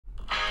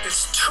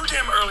It's too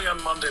damn early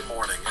on Monday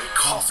morning, and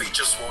coffee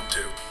just won't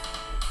do.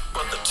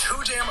 But the Too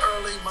Damn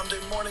Early Monday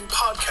Morning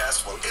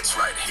podcast, well, it's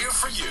right here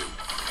for you.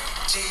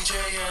 TJ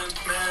and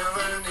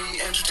Melanie,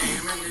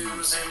 entertainment,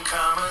 news, and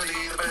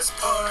comedy. The best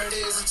part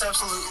is it's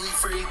absolutely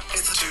free.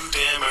 It's the Too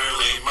Damn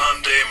Early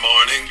Monday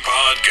Morning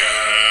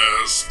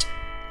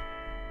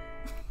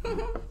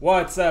podcast.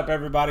 What's up,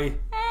 everybody?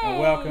 Hey. And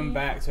welcome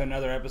back to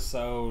another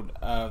episode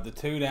of the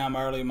Too Damn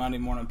Early Monday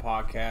Morning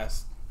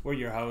podcast. We're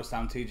your hosts.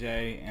 I'm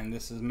TJ, and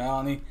this is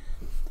Melanie.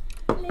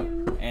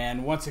 Hello.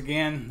 And once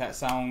again, that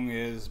song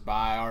is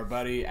by our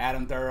buddy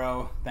Adam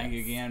Thurrow. Thank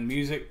you again.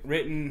 Music,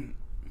 written,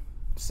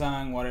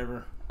 sung,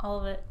 whatever. All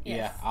of it. Yes.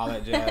 Yeah, all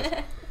that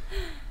jazz.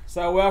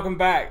 So welcome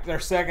back. Our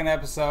second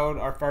episode,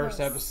 our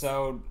first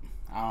episode.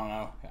 I don't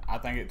know. I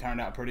think it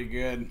turned out pretty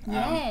good.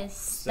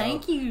 Yes.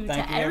 Thank you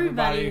to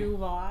everybody who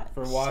watched.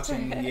 For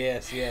watching.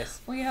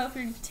 Yes. We hope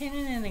you're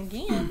tuning in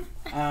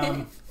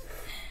again.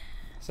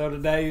 So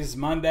today's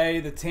Monday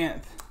the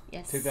 10th,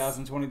 yes.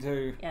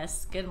 2022.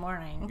 Yes, good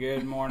morning.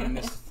 Good morning.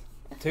 This is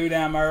Too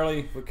Damn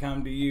Early. We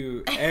come to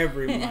you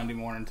every Monday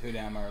morning too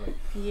damn early.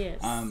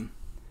 Yes.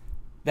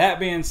 That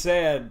being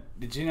said,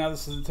 did you know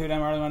this is the Too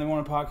Damn Early Monday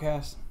Morning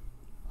podcast?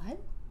 What?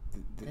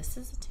 This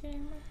is a Too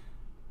Damn Early?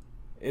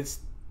 It's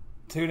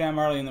too damn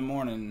early in the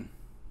morning.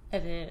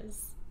 It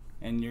is.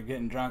 And you're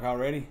getting drunk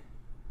already?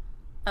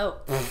 Oh.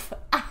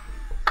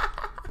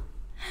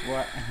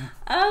 What?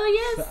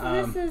 Oh,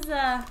 yes. This is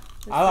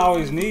I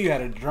always knew you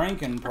had a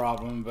drinking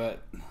problem,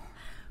 but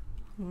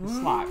it's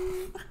like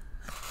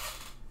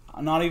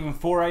not even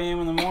 4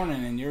 a.m. in the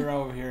morning and you're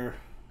over here.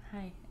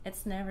 Hey,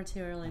 it's never too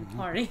early to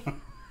party.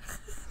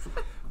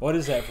 What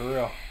is that for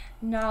real?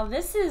 No,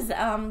 this is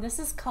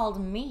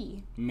called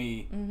Me.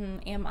 Me. Mm-hmm.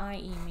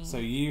 M-I-E, me. So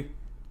you?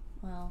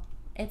 Well,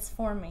 it's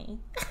for me.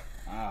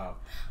 Oh.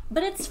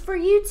 But it's for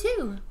you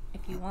too,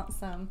 if you want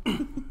some.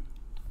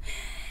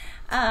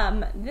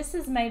 This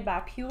is made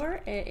by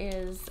Pure. It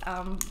is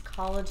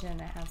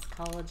collagen. It has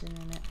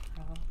collagen in it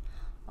for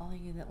all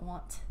you that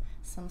want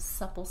some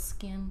supple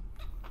skin.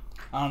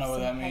 I don't know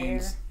what that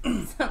means.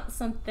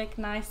 Some thick,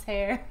 nice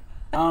hair.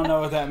 I don't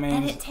know what that means.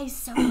 And it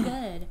tastes so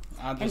good.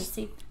 I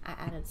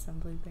added some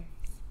blueberries.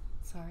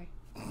 Sorry.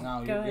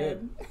 No, you're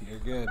good. You're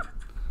good.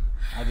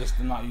 I just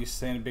am not used to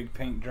seeing a big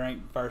pink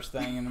drink first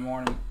thing in the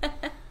morning.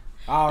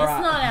 All right.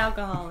 It's not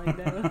alcoholic,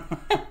 though.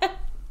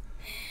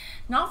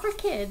 Not for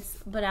kids,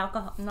 but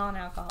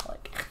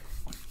non-alcoholic.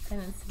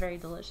 And it's very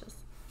delicious.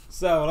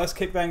 So, let's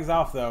kick things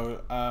off,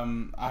 though.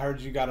 I heard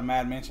you got a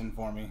mad mention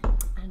for me.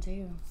 I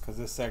do. Because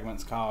this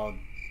segment's called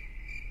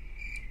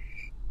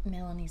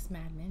Melanie's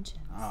Mad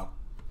Mentions. Oh.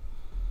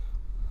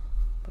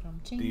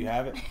 But do you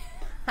have it?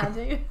 I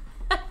do.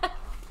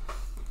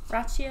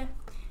 Right you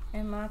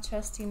in my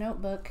trusty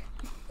notebook.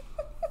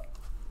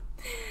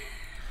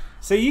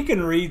 So you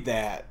can read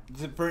that.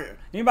 For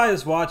anybody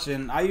that's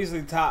watching, I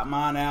usually type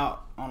mine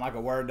out on like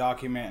a Word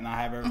document and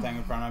I have everything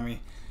in front of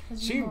me.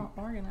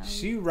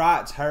 She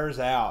writes hers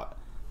out.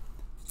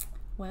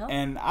 Well,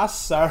 and I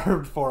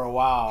served for a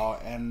while,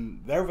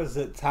 and there was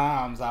at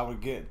times I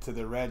would get to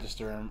the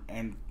register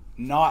and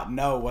not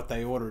know what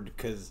they ordered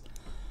because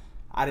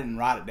I didn't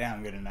write it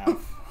down good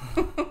enough.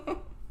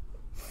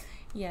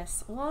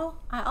 Yes. Well,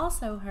 I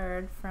also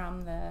heard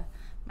from the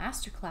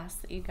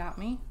masterclass that you got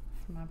me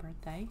for my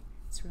birthday.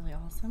 It's really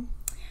awesome.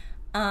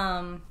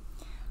 I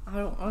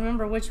don't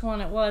remember which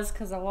one it was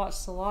because I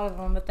watched a lot of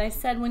them, but they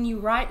said when you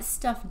write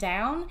stuff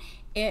down,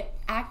 it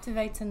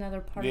activates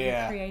another part of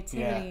your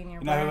creativity in your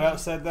brain. You know who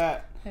else said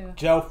that? Who?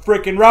 Joe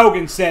freaking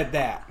Rogan said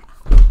that.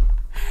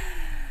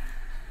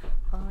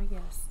 Oh,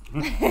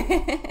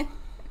 yes.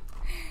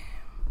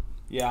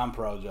 Yeah, I'm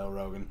pro Joe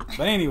Rogan.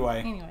 But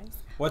anyways,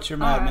 what's your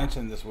mad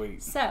mention this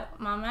week? So,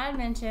 my mad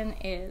mention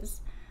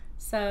is,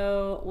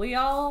 we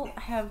all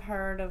have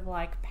heard of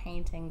like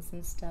paintings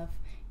and stuff,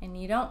 and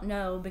you don't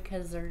know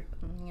because they're,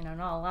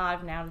 not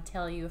alive now to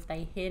tell you if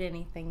they hid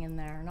anything in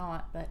there or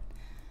not, but,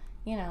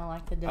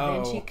 like the Da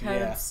Vinci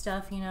Code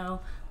stuff,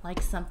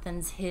 like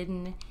something's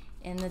hidden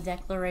in the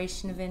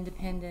Declaration of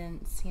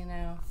Independence,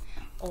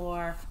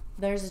 or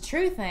there's a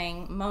true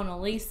thing, Mona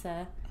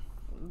Lisa,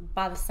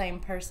 by the same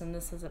person.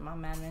 This isn't my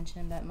mad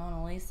mention, but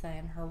Mona Lisa,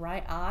 in her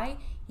right eye,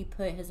 he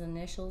put his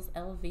initials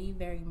LV,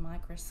 very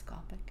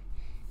microscopic,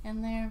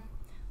 in there,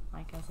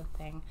 like as a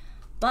thing.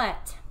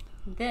 But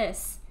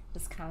this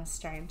is kind of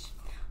strange.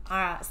 All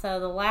right, so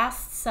the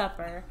Last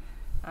Supper,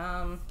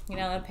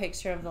 the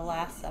picture of the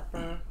Last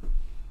Supper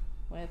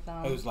with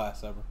who's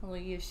Last Supper? Well,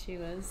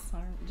 Yeshua's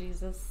or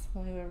Jesus,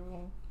 whoever.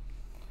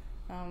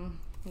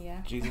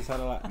 Yeah. Jesus had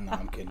a last. No,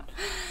 I'm kidding.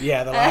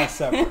 Yeah, the Last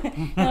Supper.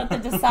 With the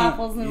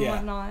disciples and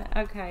whatnot.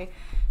 Okay.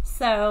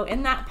 So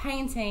in that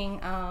painting,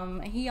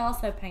 he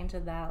also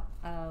painted that,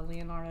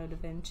 Leonardo da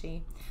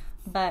Vinci,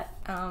 but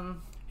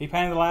he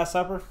painted the Last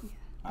Supper. Yeah.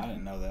 I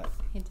didn't know that.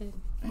 He did.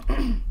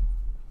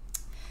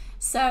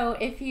 So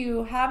if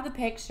you have the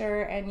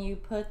picture and you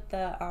put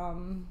the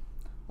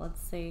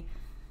let's see,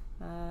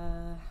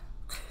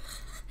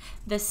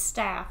 the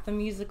staff, the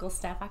musical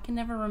staff. I can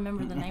never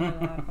remember the name of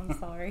that. I'm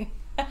sorry.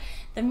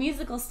 The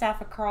musical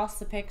staff across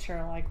the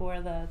picture, like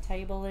where the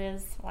table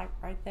is, like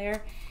right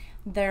there.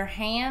 Their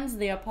hands,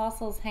 the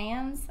apostles'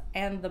 hands,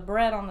 and the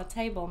bread on the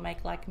table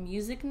make like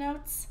music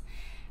notes.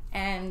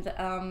 And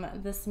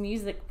this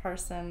music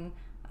person,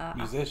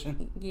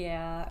 musician.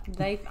 Yeah,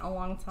 they a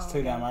long time. It's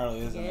too damn early,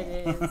 isn't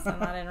it? It is,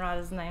 and I didn't write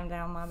his name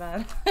down. My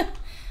bad.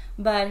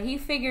 But he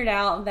figured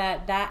out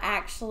that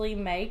actually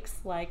makes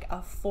like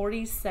a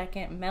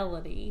 40-second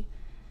melody.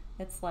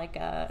 It's like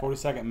a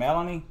 40-second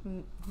Melanie.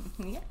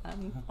 Yeah,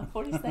 a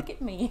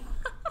 40-second me.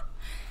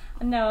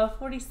 No, a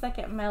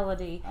 40-second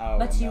melody. Oh,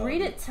 but you melody.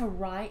 read it to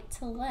right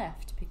to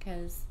left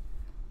because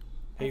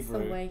that's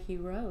Hebrew. the way he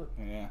wrote.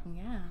 Yeah.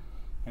 Yeah.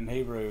 In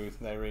Hebrew,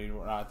 they read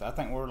right. I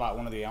think we're like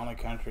one of the only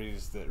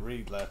countries that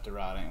read left to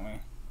right, ain't we?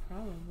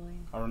 Probably.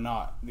 Or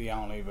not the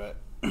only, but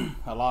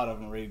a lot of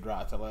them read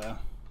right to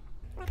left.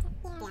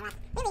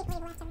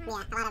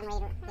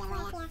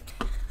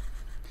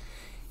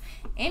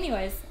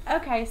 Anyways,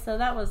 okay, so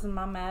that was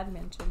my mad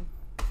mention.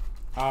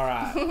 All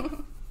right.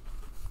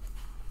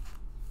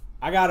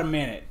 I got a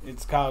minute.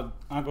 It's called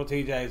Uncle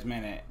TJ's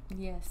Minute.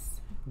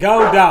 Yes.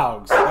 Go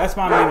Dogs! That's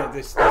my minute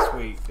this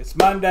week. It's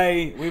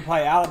Monday. We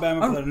play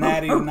Alabama for the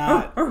Natty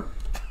tonight.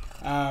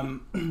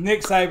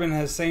 Nick Saban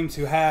has seemed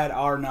to had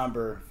our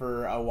number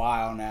for a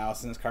while now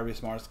since Kirby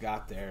Smart's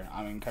got there.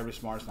 I mean, Kirby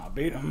Smart's not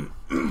beat him.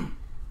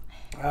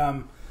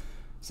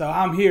 So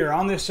I'm here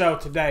on this show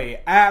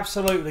today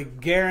absolutely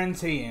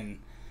guaranteeing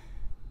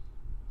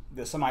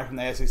that somebody from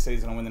the SEC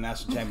is going to win the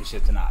national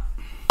championship tonight.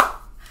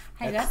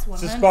 Hey, that's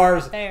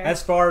 100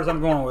 as far as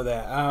I'm going with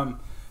that.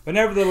 But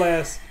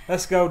nevertheless,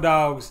 let's go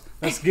Dogs.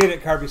 Let's get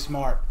it, Kirby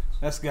Smart.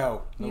 Let's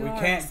go. We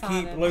can't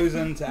keep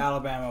losing to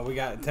Alabama. We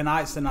got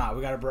tonight's tonight.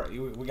 We got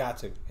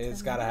to.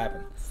 It's got to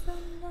happen.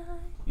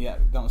 Yeah,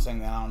 don't sing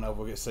that. I don't know if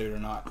we'll get sued or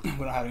not. We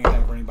don't have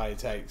anything for anybody to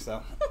take.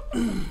 So,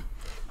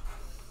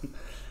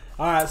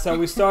 all right. So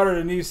we started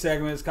a new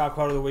segment. It's called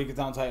Quote of the Week. It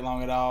don't take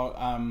long at all.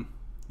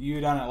 You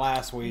done it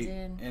last week,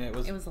 and it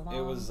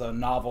was a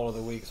novel of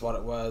the week. Is what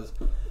it was.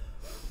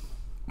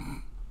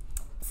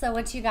 So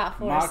what you got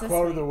for us this week? My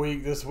quote of the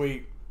week this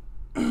week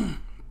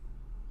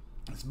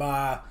is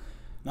by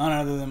none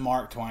other than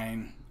Mark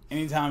Twain.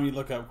 Anytime you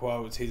look up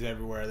quotes, he's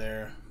everywhere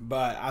there.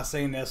 But I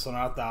seen this one,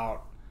 I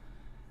thought,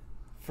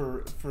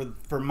 for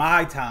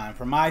my time,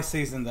 for my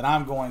season that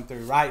I'm going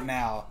through right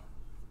now,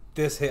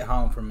 this hit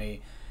home for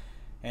me.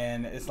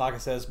 And it's like I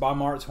said, it's by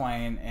Mark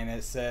Twain, and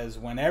it says,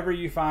 whenever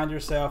you find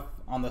yourself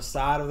on the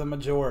side of the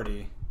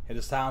majority, it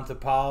is time to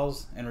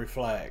pause and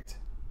reflect.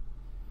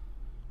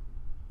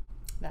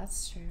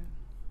 That's true.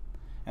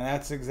 And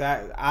that's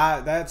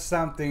that's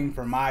something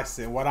for my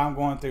what I'm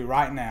going through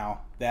right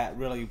now that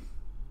really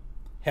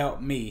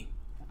helped me.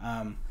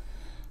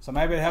 So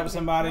maybe it helps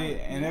somebody,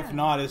 and if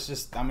not, it's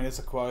just, I mean, it's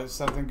a quote. It's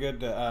something good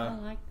to I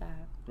like that.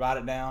 Write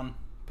it down,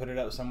 put it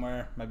up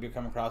somewhere. Maybe you'll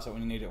come across it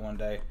when you need it one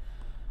day.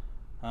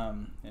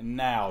 And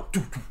now,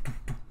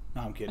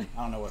 no, I'm kidding.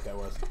 I don't know what that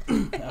was.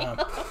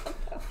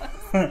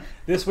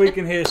 This week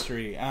in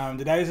history.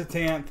 Today's the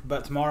 10th,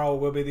 but tomorrow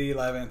will be the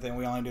 11th, and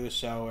we only do the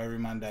show every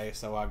Monday,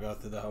 so I'll go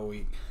through the whole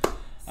week.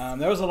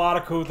 There was a lot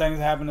of cool things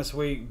that happened this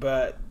week,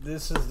 but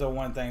this is the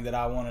one thing that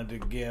I wanted to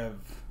give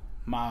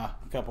my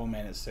couple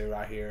minutes to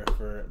right here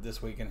for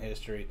this week in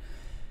history.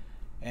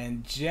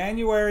 And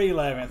January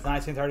 11th,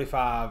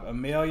 1935,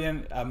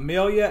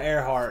 Amelia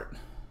Earhart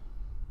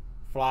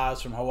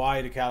flies from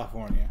Hawaii to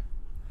California.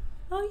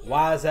 Oh, yeah.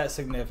 Why is that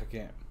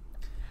significant?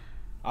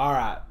 All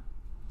right.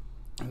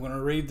 I'm going to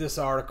read this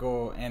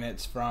article, and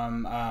it's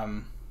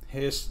from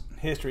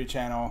History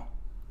Channel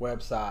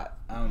website.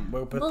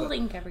 We'll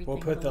link everything.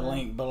 We'll put the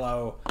link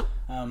below.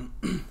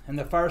 In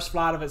the first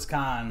flight of its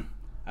kind,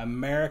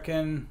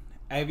 American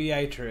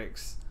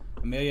aviatrix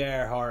Amelia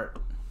Earhart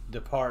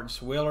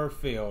departs Wheeler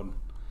Field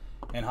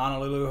in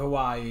Honolulu,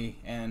 Hawaii,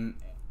 and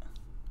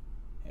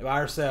by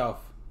herself.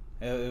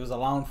 It was a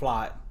long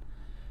flight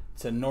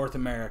to North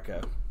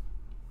America.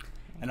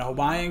 And a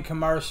Hawaiian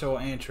commercial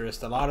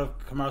interest, a lot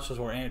of commercials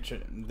were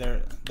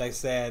there. They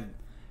said,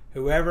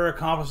 whoever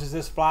accomplishes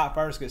this flight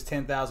first gets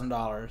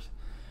 $10,000.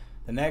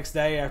 The next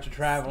day, after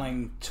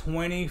traveling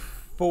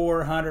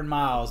 2,400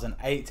 miles in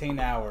 18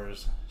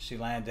 hours, she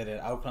landed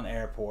at Oakland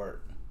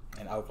Airport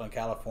in Oakland,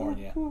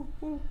 California.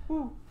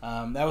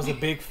 That was a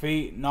big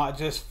feat, not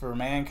just for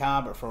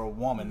mankind, but for a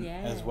woman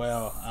as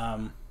well.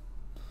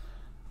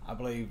 I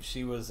believe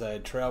she was a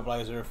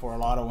trailblazer for a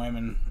lot of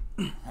women.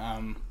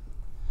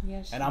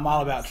 Yes, and I'm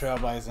all about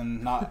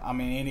trailblazing. Not, I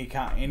mean,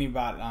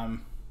 anybody.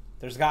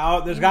 There's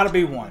got to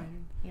be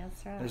one. Yeah,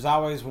 that's right. There's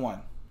always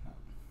one.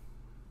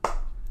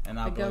 And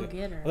I the believe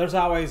go-getter. Well, there's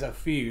always a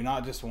few,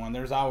 not just one.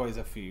 There's always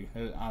a few.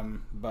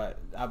 But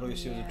I believe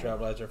she was a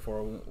trailblazer for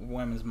a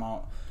women's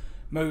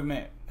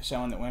movement,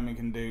 showing that women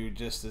can do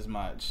just as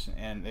much,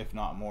 and if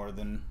not more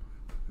than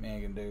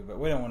men can do. But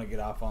we don't want to get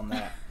off on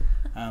that.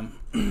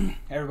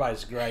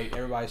 Everybody's great.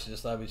 Everybody should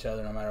just love each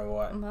other no matter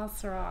what.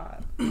 That's right.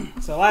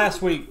 So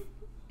last week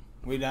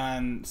we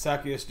done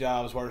suckiest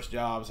jobs, worst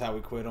jobs, how we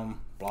quit them,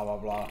 blah blah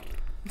blah.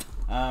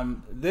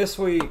 This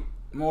week,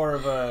 more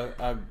of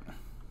a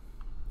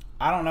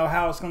I don't know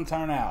how it's going to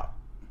turn out.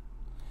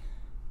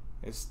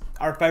 It's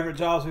our favorite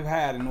jobs we've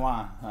had and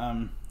why.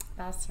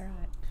 That's right.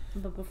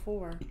 But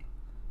before,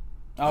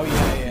 Oh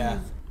yeah.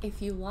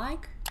 if you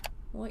like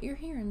what you're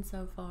hearing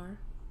so far,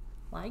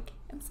 like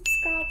and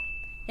subscribe.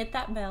 Hit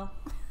that bell.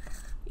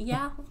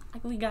 Yeah,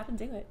 like we got to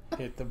do it.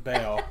 Hit the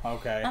bell.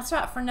 Okay. That's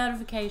right, for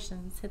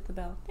notifications. Hit the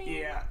bell. Ding.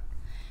 Yeah.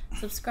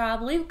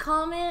 Subscribe. Leave a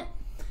comment.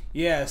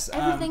 Yes.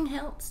 Everything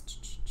helps.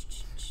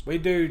 We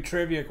do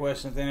trivia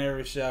questions in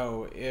every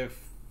show. If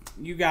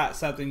you got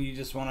something you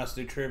just want us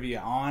to do trivia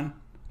on,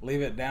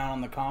 leave it down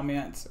in the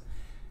comments,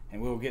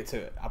 and we'll get to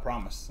it. I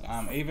promise.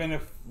 Even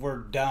if we're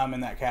dumb in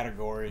that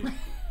category,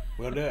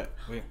 we'll do it.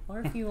 Or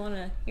if you want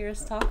to hear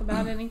us talk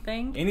about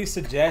anything. Any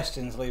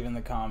suggestions, leave in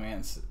the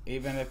comments.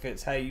 Even if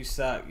it's, hey, you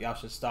suck, y'all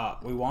should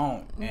stop. We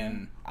won't,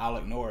 and I'll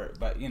ignore it.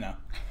 But,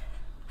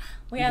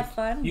 we have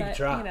fun, you but, can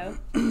try.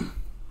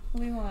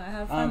 we want to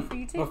have fun for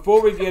you too.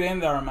 Before we get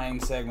into our main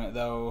segment,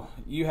 though,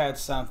 you had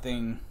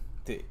something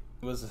that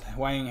was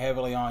weighing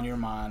heavily on your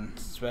mind,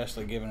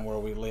 especially given where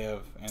we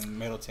live in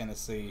Middle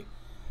Tennessee.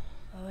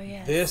 Oh,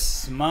 yes.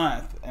 This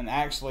month, and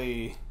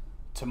actually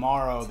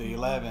tomorrow, the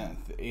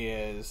 11th,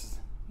 is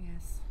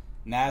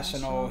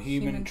National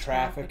Human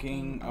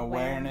Trafficking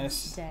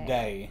Awareness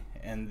Day.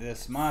 And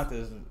this month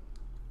is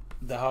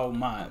the whole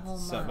month.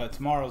 But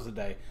tomorrow's the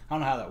day. I don't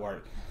know how that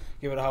works.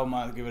 Give it a whole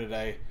month, give it a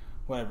day,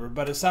 whatever.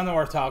 But it's something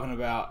worth talking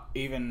about,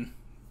 even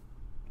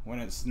when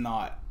it's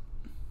not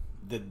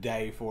the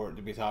day for it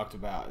to be talked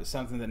about. It's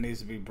something that needs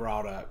to be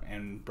brought up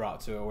and brought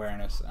to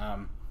awareness.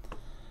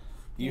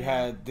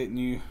 Didn't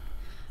you?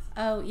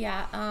 Oh,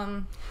 yeah.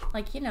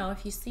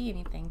 If you see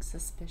anything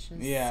suspicious.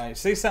 Yeah,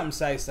 see something,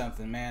 say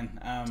something, man.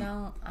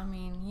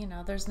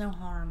 There's no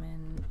harm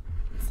in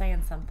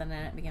saying something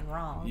and it being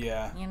wrong.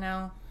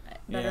 Yeah.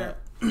 Better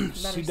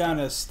she done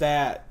a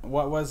stat.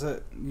 What was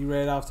it you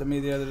read off to me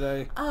the other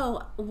day?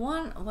 Oh,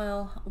 1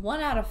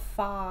 out of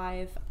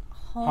 5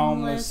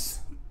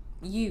 homeless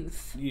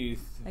youth.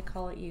 They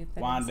call it youth.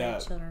 They wind don't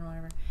up say children or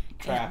whatever.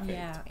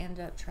 trafficked. End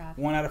up trafficked.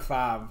 1 out of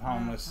 5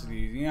 homeless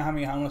youth. You know how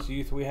many homeless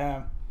youth we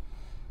have?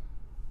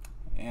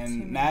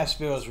 And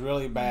Nashville is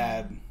really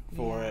bad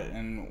for it,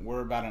 and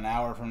we're about an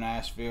hour from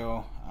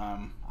Nashville.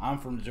 I'm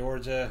from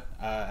Georgia.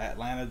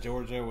 Atlanta,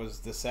 Georgia was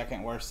the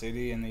second worst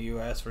city in the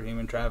U.S. for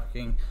human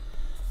trafficking.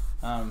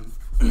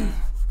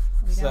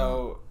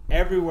 So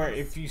everywhere,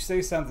 if you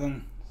see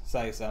something,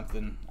 say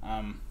something.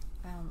 I'm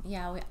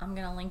going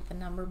to link the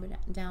number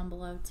down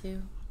below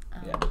too.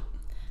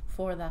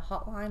 For the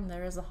hotline,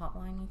 there is a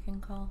hotline you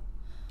can call,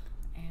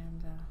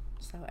 and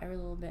so every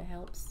little bit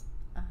helps.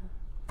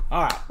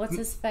 All right. What's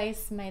his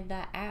face made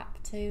that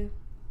app too?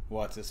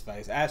 What's his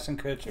face? Ashton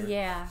Kutcher.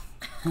 Yeah.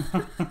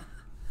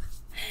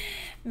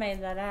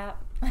 Made that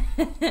app.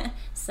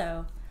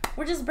 So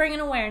we're just bringing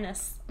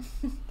awareness.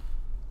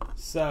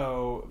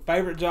 So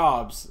favorite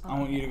jobs. I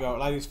want you to go.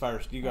 Ladies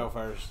first. You go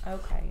first.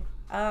 Okay.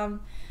 How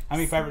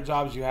many favorite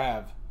jobs you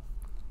have?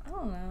 I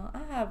don't know.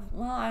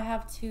 I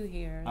have 2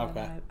 here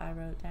that I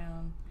wrote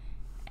down,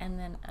 and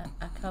then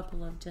a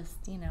couple of just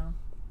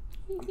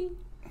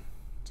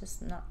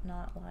just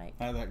not like.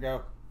 How'd that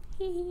go?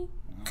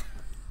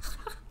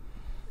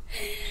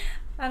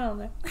 I don't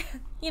know.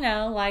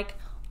 Like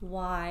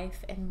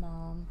wife and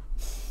mom.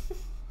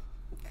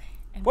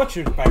 And what's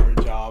your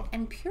favorite job?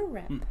 And Pure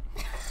Rep.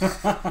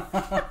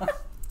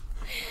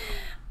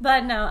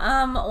 But no,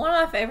 one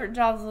of my favorite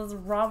jobs was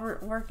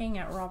working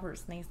at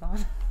Robert's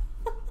Nissan.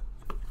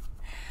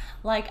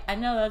 Like, I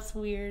know that's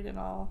weird and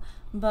all,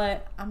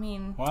 but I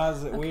mean, why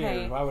is it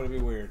weird? Why would it be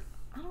weird?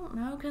 I don't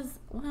know, because,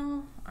 I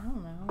don't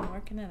know.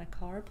 Working at a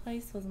car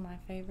place was my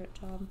favorite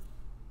job.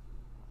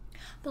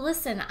 But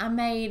listen, not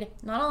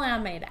only I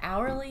made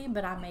hourly,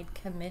 but I made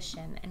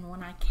commission. And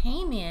when I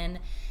came in,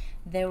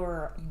 there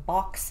were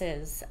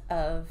boxes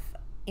of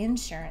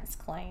insurance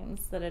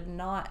claims that had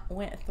not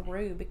went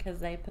through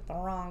because they put the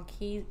wrong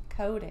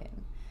code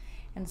in.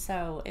 And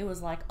so it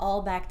was like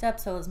all backed up.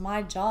 So it was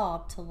my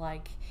job to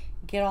like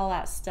get all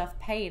that stuff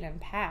paid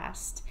and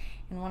passed.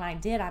 And when I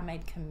did, I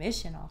made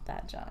commission off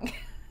that junk.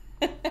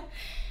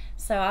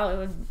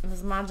 So it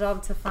was my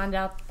job to find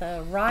out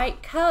the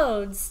right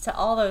codes to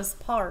all those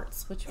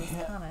parts, which was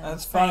kind of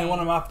That's insane. funny. One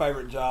of my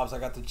favorite jobs. I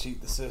got to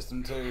cheat the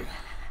system too.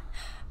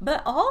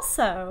 But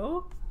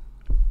also,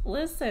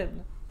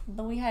 listen,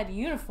 we had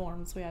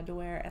uniforms we had to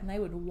wear, and they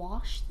would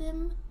wash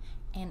them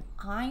and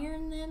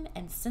iron them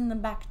and send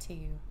them back to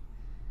you.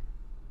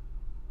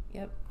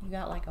 Yep, you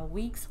got like a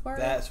week's worth.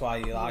 That's why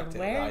you liked it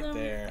right them,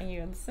 there. And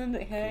you would send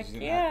it. Heck you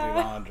didn't yeah. have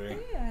to do laundry.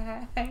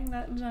 Yeah, hang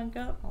that junk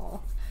up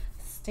all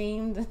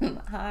steamed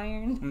and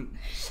ironed.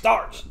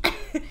 Starch.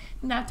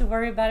 Not have to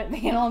worry about it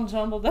being all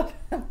jumbled up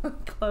in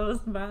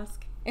clothes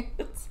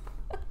baskets.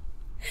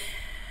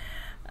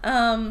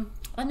 And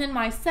then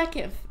my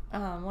second,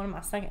 one of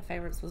my second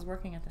favorites was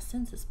working at the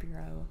Census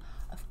Bureau.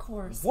 Of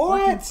course,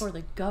 working for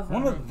the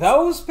government. One of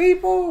those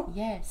people?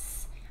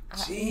 Yes.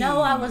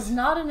 No, I was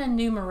not an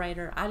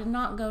enumerator. I did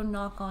not go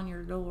knock on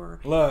your door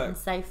and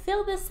say,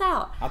 fill this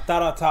out. I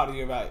thought I talked to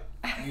you about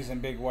using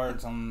big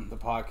words on the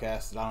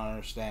podcast that I don't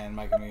understand,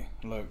 making me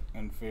look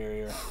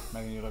inferior,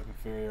 making you look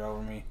inferior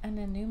over me. An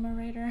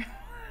enumerator.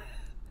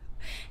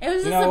 It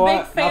was You just know a big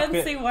what?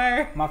 fancy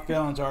word. My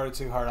feelings are already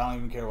too hurt. I don't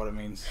even care what it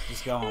means.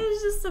 Just go It on.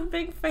 was just a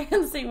big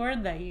fancy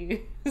word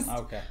they used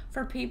Okay.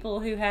 for people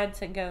who had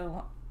to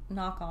go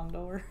knock on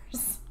doors.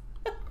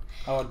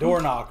 Oh, a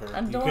door knocker.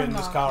 A You door couldn't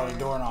just call it a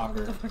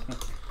knocker. door knocker.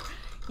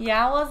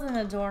 Yeah, I wasn't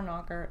a door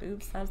knocker.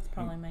 Oops, that's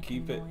probably making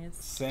Keep it noise.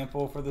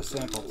 simple for the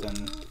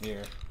simpleton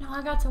here. No,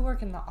 I got to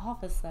work in the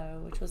office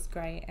though, which was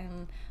great.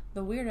 And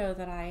the weirdo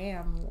that I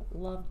am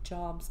loved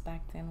jobs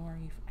back then where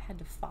you had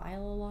to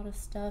file a lot of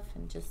stuff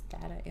and just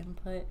data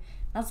input.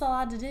 That's all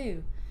I had to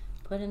do.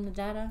 Put in the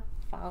data,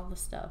 file the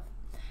stuff.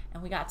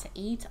 And we got to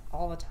eat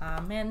all the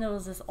time. Man, there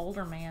was this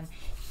older man.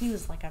 He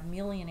was like a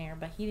millionaire,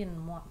 but he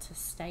didn't want to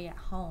stay at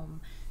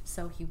home.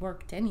 So he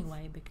worked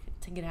anyway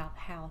to get out of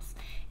the house.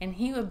 And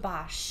he would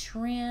buy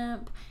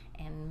shrimp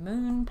and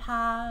moon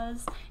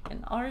pies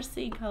and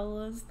RC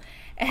colas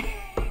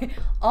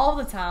all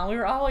the time. We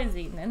were always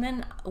eating. And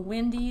then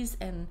Wendy's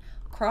and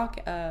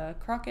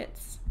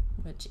Crockett's,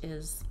 which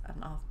is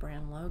an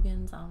off-brand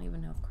Logan's. I don't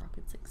even know if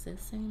Crockett's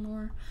exists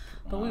anymore.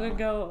 But we would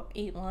go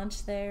eat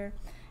lunch there.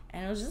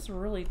 And it was just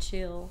really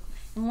chill.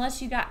 Unless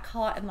you got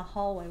caught in the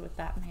hallway with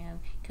that man.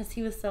 Because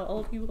he was so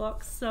old. He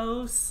walked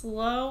so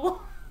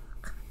slow.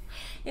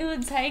 It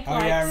would take Oh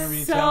yeah, I remember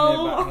you telling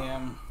me about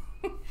him.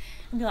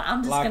 Be like, I'm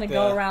just Like going to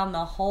go around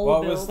the whole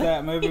building. What was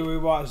that movie we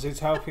watched,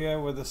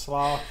 Zootopia, where the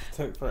sloth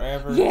took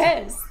forever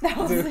Yes, that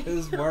to was do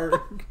his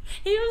work?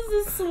 He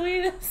was the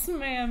sweetest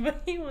man,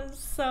 but he was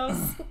so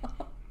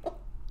slow.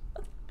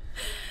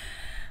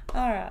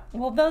 All right.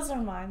 Well, those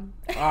are mine.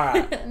 All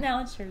right.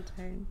 Now it's your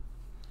turn.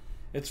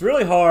 It's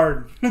really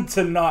hard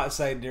to not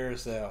say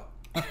Duracell.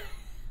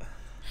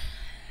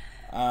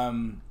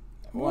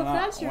 Well,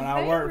 that's your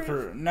I worked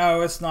favorite.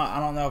 no, it's not. I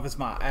don't know if it's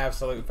my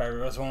absolute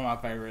favorite. It's one of my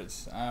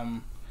favorites.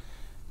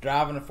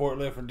 Driving a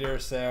forklift for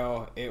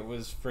Duracell, it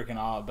was freaking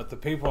odd. But the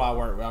people I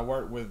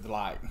worked with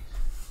like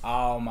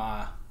all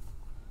my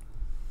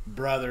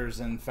brothers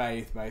in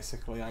faith,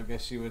 basically, I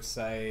guess you would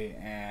say,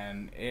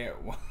 and it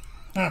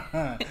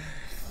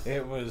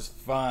it was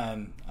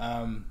fun.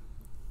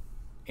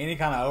 Any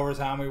kind of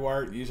overtime we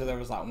worked, usually there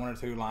was like one or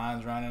two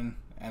lines running,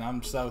 and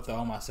I'm so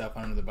throwing myself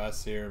under the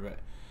bus here, but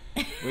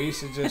we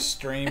used to just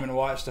stream and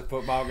watch the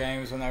football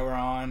games when they were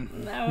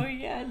on. Oh,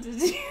 yeah.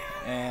 Did you?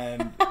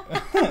 And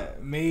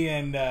me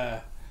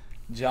and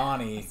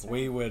Johnny,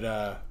 we would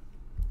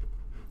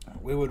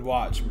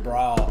watch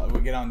Brawl.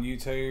 We'd get on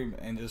YouTube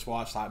and just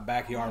watch like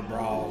backyard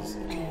brawls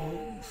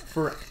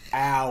for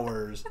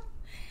hours.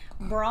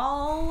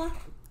 Brawl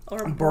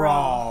or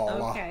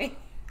Brawl. Okay.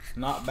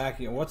 Not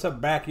backyard. What's a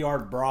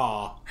backyard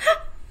brawl?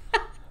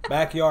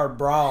 Backyard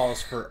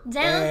brawls forever.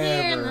 Down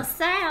here in the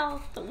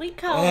South, we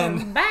call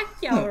them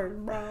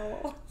backyard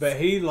brawl. But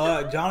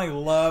Johnny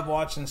loved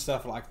watching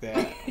stuff like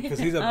that because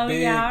he's a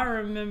big. Yeah, I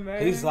remember.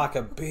 He's like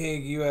a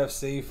big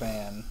UFC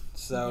fan,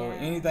 so Yeah.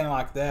 anything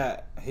like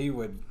that, he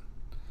was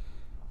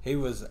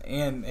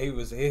in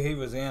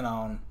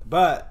on.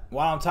 But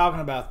while I'm talking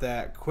about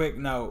that, quick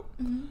note.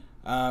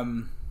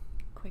 Mm-hmm.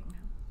 Quick note.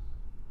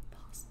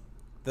 Pause.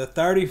 The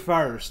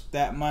 31st,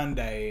 that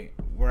Monday,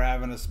 we're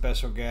having a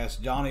special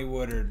guest, Johnny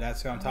Woodard.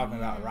 That's who I'm talking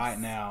about right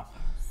now.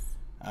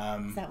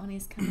 Is that when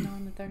he's coming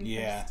on the 31st?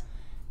 Yeah,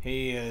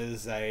 he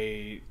is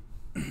a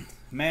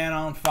man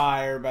on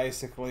fire,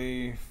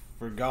 basically,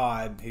 for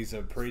God. He's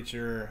a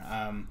preacher.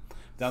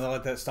 Don't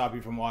let that stop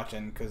you from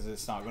watching because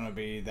it's not going to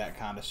be that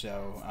kind of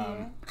show.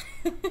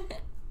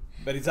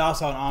 But he's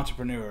also an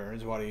entrepreneur,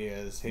 is what he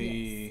is.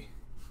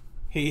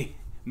 He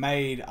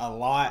made a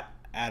lot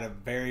out of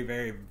very,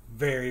 very,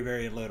 very,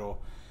 very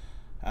little.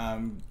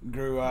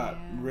 Grew up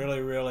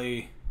really,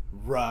 really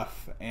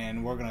rough,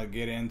 and we're going to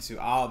get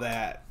into all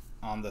that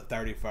on the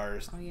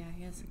 31st. Oh, yeah,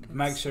 he has a good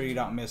Make sure you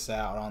don't miss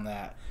out on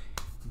that.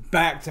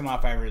 Back to my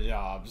favorite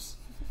jobs.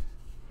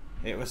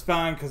 It was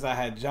fun because I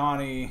had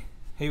Johnny.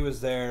 He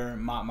was there.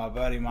 My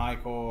buddy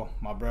Michael,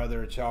 my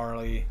brother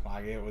Charlie.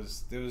 Like it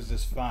was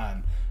just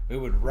fun. We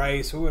would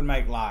race. We would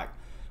make like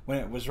when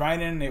it was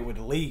raining, it would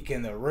leak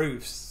in the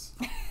roofs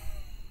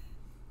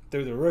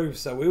through the roof.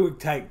 So we would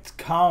take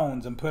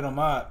cones and put them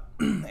up,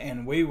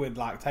 and we would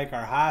like take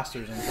our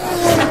heisters and try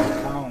to put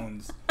the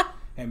cones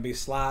and be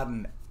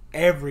sliding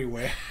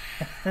everywhere.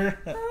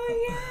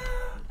 Oh, yeah.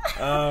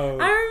 Oh.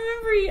 I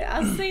remember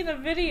I seen a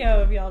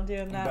video of y'all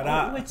doing that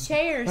But with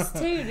chairs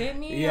too,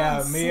 didn't you?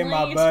 Yeah, On me and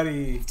my sleeves.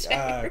 buddy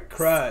chairs.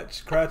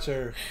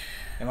 Crutcher,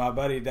 and my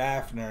buddy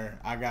Daphner.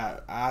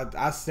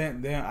 I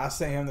sent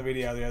him the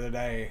video the other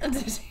day.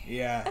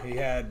 Yeah, he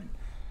had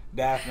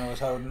Daphner was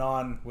holding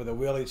on with a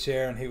wheelie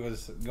chair and he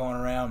was going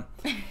around.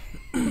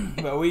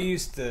 But we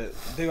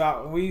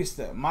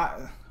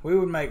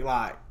would make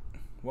like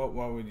what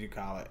would you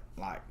call it,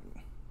 like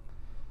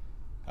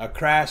a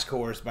crash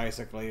course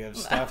basically of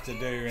stuff to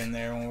do in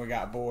there when we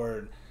got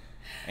bored.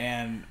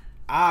 And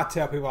I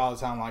tell people all the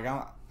time, like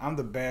I'm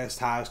the best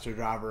heister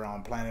driver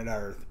on planet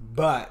Earth,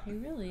 but He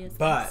really is.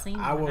 but I've seen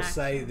I him in will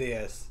say action.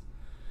 this: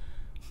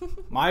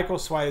 Michael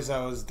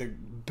Suazo is the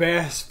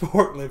best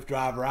forklift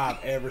driver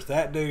I've ever seen.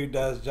 That dude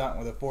does junk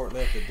with a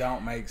forklift that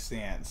don't make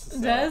sense.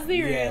 So, Does he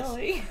yes.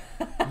 really?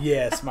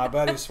 Yes, my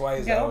buddy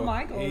Suazo. Go,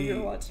 Michael, if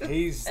you're watching.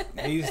 He's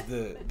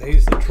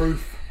the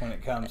truth when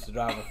it comes to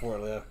driving a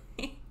forklift.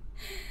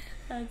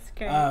 That's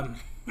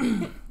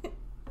great.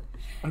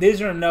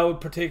 These are in no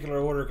particular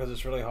order because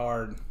it's really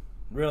hard,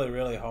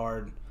 really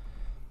hard.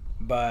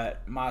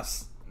 But my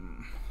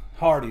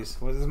Hardee's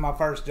this is my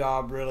first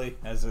job really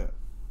as a.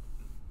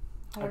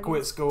 I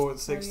quit school at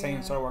 16, Oh,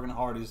 yeah. started working at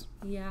Hardee's.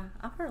 Yeah,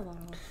 I've heard a lot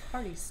of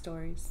Hardee's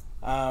stories.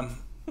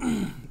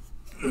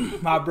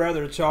 My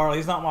brother Charlie,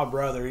 he's not my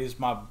brother, he's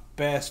my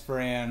best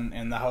friend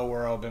in the whole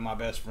world, been my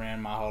best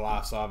friend my whole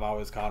life, so I've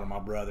always called him my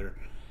brother.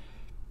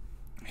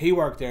 He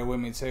worked there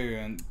with me too,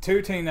 and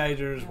two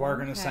teenagers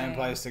working the same Okay.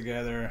 place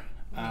together.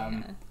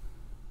 Yeah.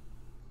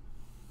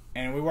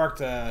 And we worked,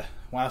 when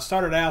I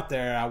started out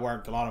there, I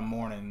worked a lot of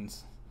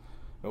mornings,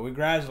 but we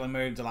gradually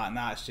moved to like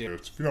night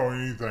shift. If you know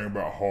anything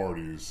about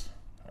Hardee's,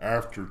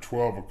 after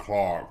 12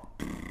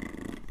 o'clock,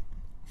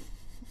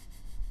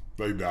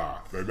 they die.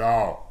 They die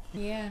off.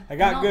 Yeah. They I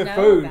got don't good know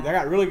food. about They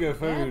got really good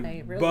food,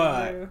 they really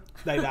but do.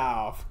 they die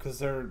off because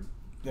they're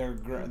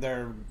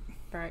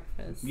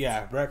breakfast.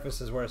 yeah,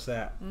 breakfast is where it's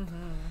at.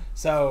 Mm-hmm.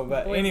 So,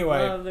 but Boys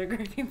anyway, love their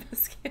gravy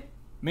biscuit.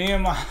 me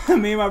and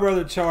my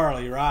brother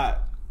Charlie, right?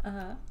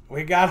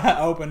 We gotta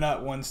open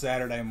up one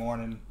Saturday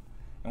morning,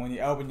 and when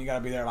you open, you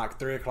gotta be there like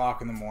 3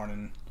 o'clock in the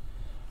morning.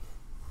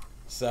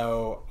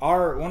 So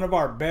one of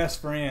our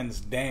best friends,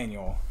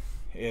 Daniel,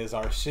 is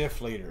our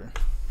shift leader,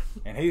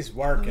 and he's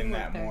working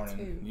that worked there morning.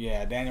 too.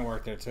 Yeah, Daniel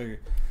worked there too.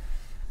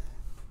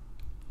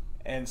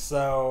 And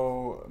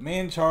so me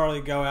and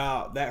Charlie go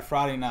out that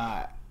Friday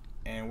night,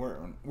 and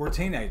we're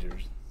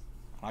teenagers.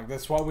 Like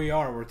that's what we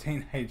are. We're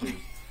teenagers.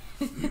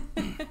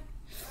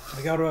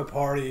 We go to a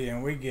party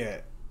and we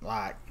get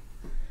like,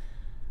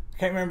 I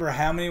can't remember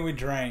how many we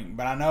drank,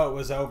 but I know it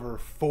was over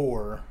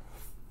 4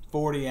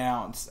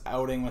 40-ounce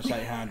Old English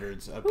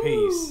 800s a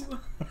piece.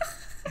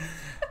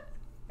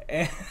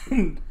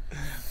 And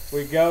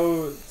we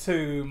go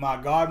to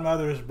my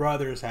godmother's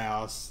brother's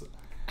house,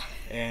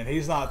 and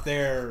he's not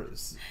there.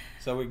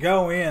 So we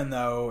go in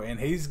though, and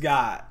he's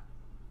got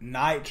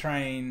Night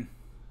Train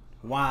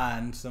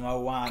wine, some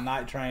old wine,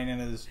 Night Train in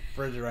his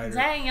refrigerator.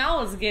 Dang, I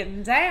was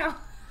getting down.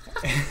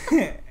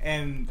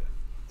 And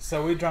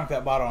so we drank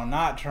that bottle of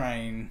Night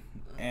Train,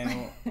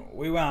 and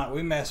we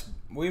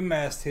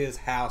messed his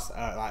house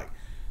up. Like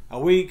a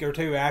week or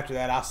two after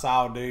that, I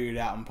saw a dude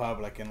out in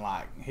public, and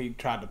like he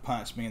tried to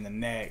punch me in the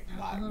neck.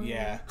 Like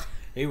yeah,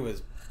 he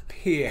was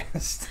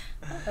pissed.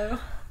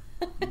 Oh.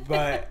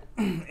 But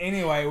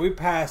anyway, we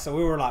passed, so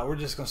we were like, we're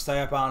just gonna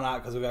stay up all night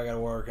because we gotta go to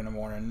work in the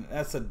morning.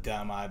 That's a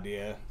dumb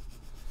idea.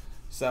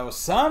 So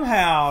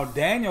somehow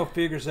Daniel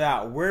figures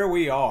out where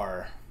we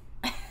are,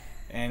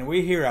 and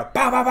we hear a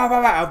bow bow bow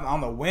bow bow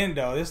on the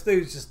window. This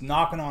dude's just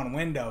knocking on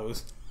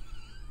windows.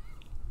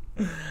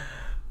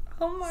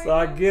 Oh my So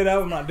I God. get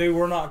up, I'm like, dude,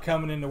 we're not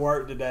coming into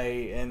work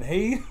today. And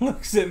he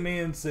looks at me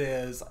and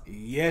says,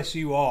 yes,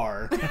 you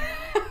are.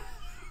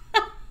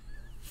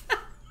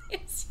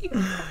 Yes, you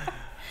are.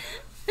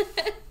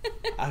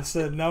 I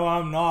said, no,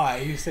 I'm not.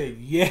 He said,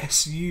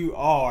 yes, you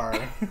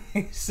are.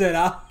 He said,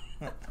 I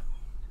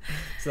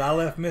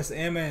left Miss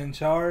Emma in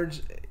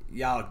charge.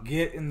 Y'all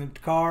get in the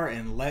car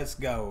and let's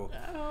go.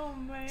 Oh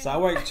man. So I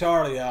wake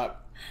Charlie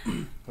up.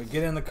 We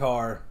get in the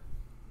car.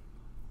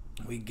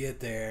 We get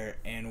there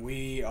and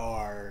we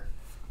are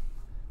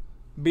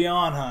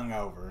beyond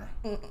hungover.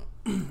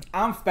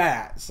 I'm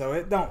fat, so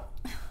it don't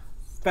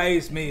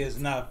faze me as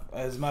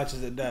much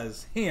as it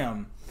does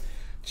him.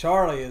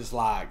 Charlie is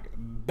like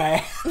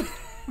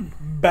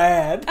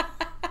bad.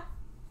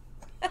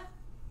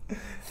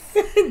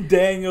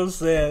 Daniel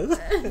says,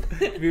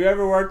 if you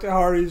ever worked at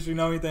Hardee's, if you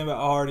know anything about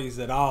Hardee's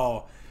at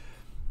all,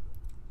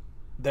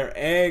 their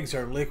eggs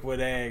are liquid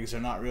eggs.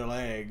 They're not real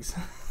eggs.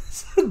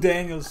 So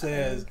Daniel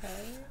says,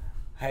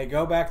 hey,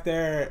 go back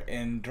there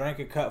and drink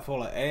a cup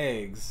full of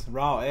eggs,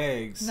 raw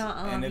eggs,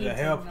 Nuh-uh, and he it'll did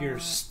help your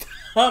not.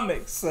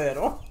 stomach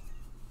settle.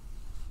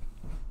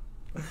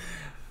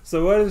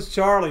 So what does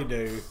Charlie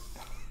do?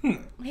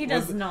 He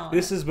does not.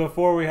 This is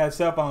before we had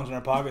cell phones in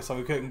our pockets, so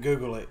we couldn't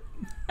Google it.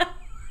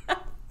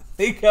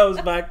 He goes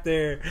back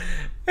there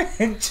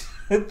and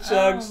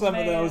chugs some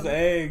of those man.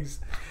 eggs,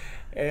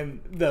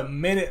 and the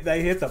minute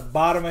they hit the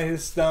bottom of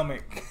his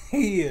stomach,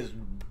 he is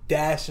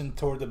dashing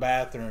toward the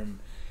bathroom,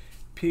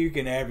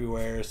 puking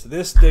everywhere. So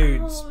this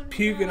dude's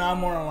puking all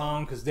morning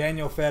long because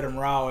Daniel fed him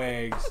raw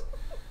eggs.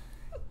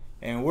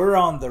 And we're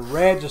on the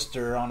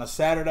register on a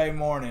Saturday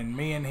morning,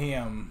 me and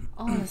him.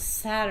 On a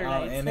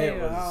Saturday and too.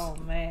 it was-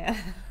 Oh man.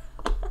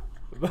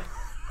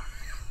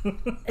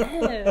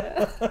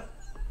 Ew.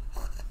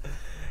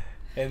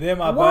 And then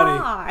my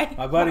Why?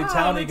 buddy Why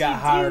Tony would got you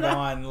do hired that?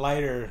 on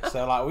later.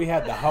 So like we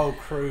had the whole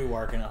crew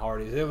working at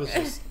Hardee's.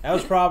 That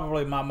was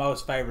probably my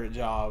most favorite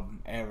job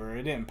ever.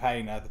 It didn't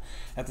pay nothing.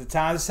 At the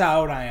time, this is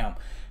how old I am.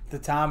 At the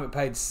time it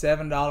paid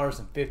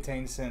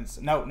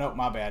 $7.15. No,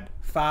 my bad.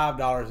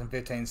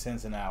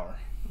 $5.15 an hour.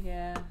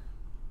 Yeah.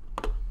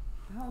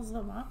 That was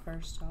what my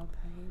first job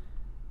paid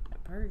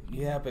at Burger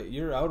King. Yeah, but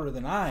you're older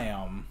than I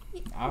am.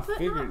 I But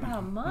figured.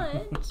 not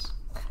by much.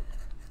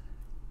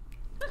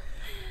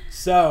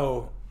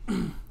 So,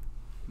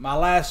 my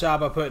last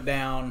job I put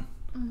down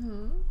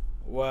Mm-hmm.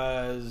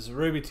 was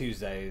Ruby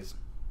Tuesdays.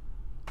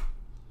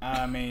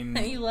 I mean,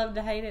 You love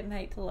to hate it and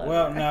hate to love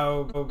well, it.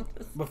 no.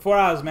 Before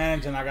I was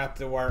managing, I got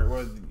to work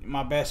with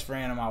my best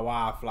friend and my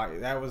wife. Like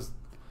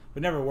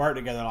we never worked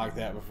together like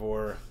that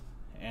before,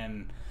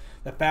 and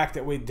the fact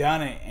that we'd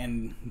done it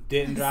and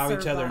didn't drive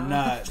each other Survived.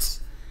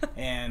 nuts,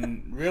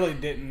 and really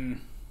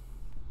didn't.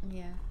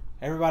 Yeah.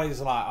 Everybody's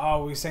like,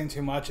 "Oh, we've seen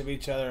too much of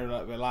each other,"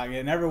 but like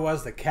it never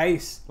was the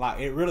case. Like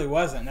it really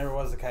wasn't. Never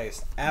was the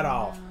case at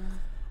all.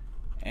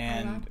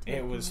 And liked it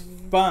working was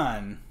with you.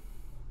 fun.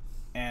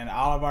 And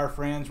all of our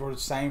friends were the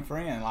same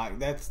friend. Like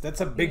that's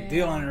a big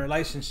deal Yeah. in a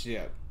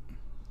relationship.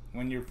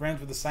 When you're friends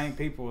with the same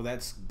people,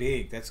 that's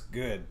big. That's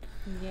good.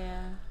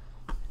 Yeah.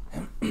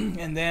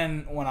 And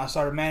then when I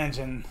started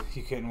managing,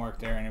 you couldn't work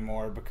there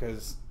anymore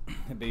because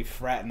it'd be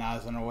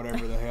fraternizing or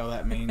whatever the hell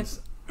that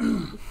means.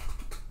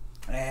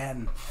 But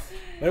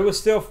it was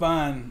still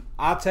fun.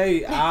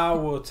 I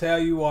will tell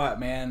you what,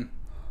 man.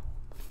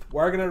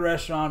 Working at a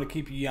restaurant to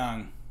keep you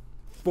young,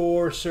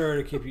 for sure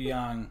to keep you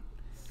young.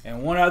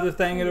 And one other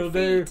thing On your it'll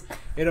do, feet.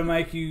 it'll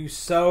make you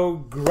so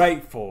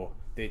grateful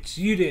that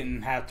you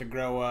didn't have to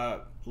grow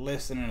up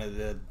listening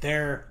to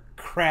their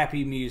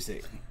crappy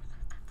music.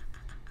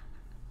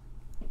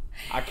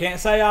 I can't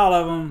say all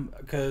of them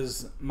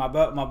because my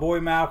boy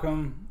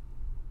Malcolm,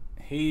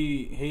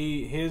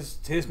 his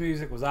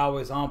music was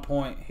always on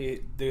point.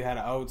 He had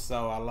an old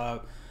soul I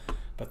love,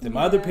 but them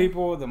other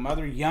people, them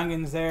other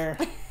youngins there,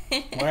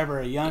 whatever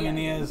a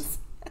youngin is,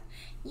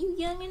 You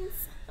youngins.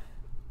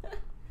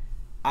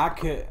 I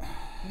could.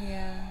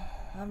 Yeah.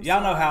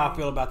 Y'all know how I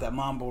feel about that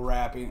mumble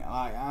rapping.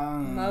 Like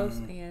Most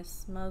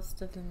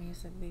of the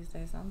music these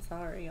days. I'm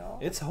sorry, y'all.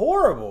 it's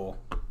horrible.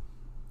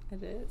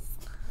 It is.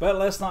 But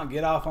let's not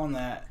get off on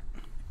that.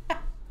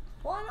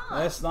 Why not?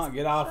 Let's not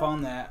get off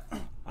on that. All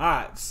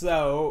right,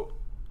 so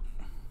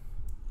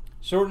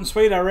short and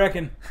sweet, I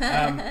reckon.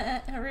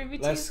 Ruby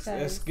Let's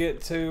Tuesdays.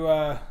 get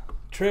to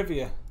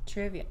trivia.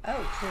 Trivia.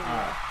 Oh, trivia. All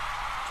right.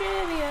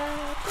 Trivia.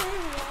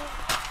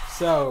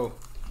 So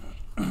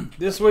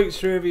this week's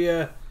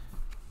trivia,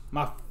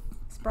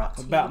 It's brought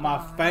to about you my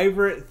by-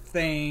 favorite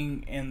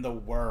thing in the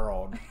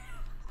world: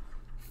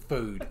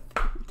 food.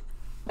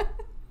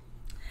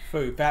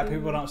 Food. Fat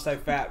people don't stay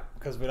fat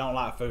because we don't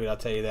like food. I'll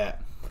tell you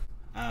that.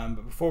 But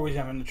before we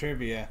jump into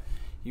trivia,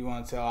 you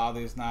want to tell all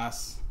these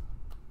nice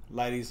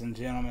ladies and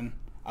gentlemen,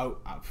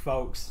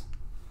 folks,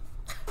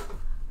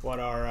 what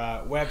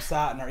our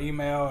website and our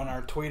email and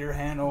our Twitter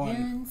handle and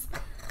Yins.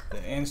 the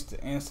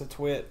Insta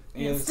twit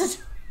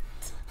is.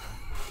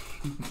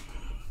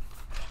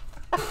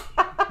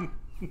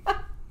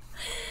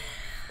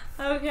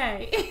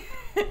 Okay.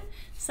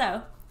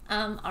 So,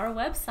 our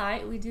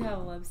website, we do have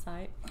a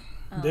website.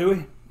 Do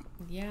we?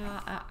 Yeah,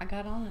 I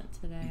got on it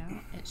today.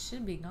 It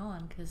should be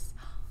gone because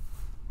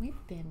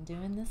we've been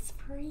doing this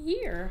for a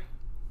year.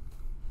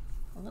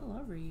 A little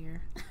over a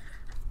year.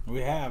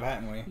 We have,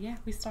 haven't we? Yeah,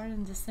 we started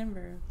in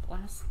December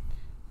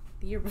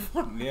the year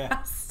before Yeah.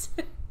 last.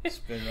 It's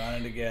been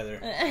running together.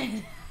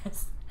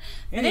 Yes.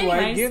 But Anyway,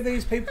 anyways- give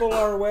these people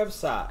our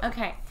website.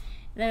 Okay,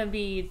 that would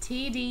be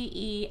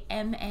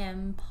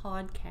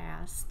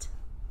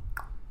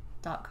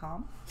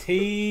TDEMMpodcast.com.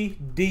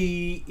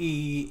 TDEMM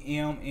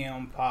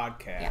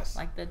podcast. Yeah,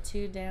 like the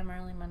Too Damn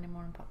Early Monday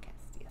Morning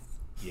Podcast. Yes.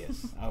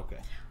 Yes. Okay.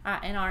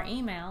 And our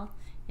email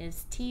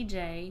is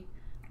TJ,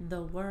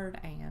 the word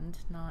and,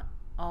 not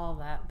all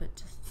that, but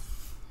just,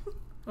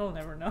 we'll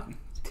never know.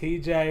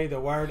 TJ, the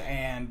word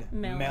and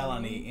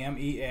Melanie.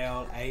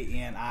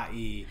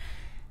 Melanie,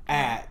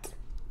 at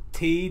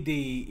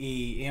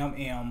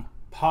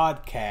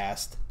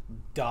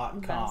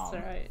TDEMMpodcast.com. That's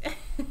right.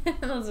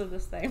 Those are the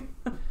same.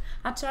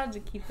 I tried to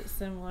keep it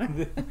similar.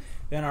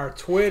 Then our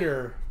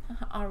Twitter,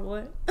 Our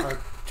what?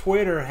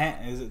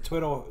 is it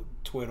Twiddle?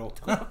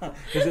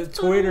 Is it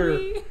Twitter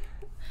Tweety.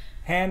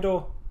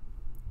 handle?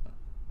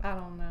 I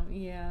don't know.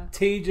 Yeah.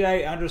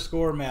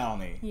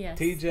 TJ_Melanie. Yes.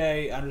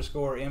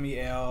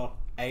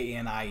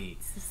 TJ_MELANIE.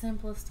 It's the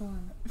simplest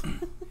one.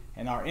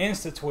 And our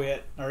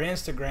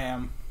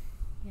Instagram,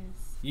 Yes.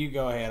 you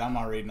go ahead. I'm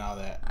not reading all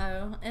that.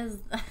 Oh, is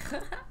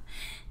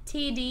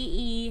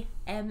TDEMM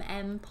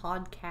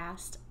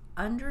podcast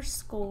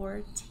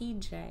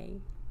 _TJ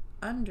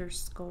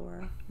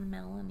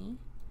 _Melanie.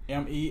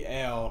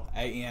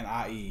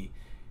 MELANIE.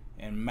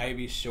 And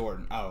maybe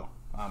shorten. Oh,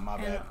 my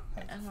bad.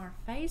 And our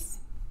face.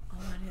 Oh,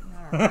 I didn't know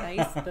our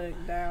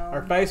Facebook down.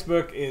 Our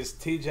Facebook is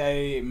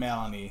TJ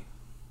Melanie.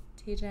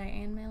 TJ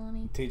and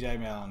Melanie. TJ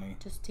Melanie.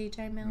 Just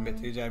TJ Melanie.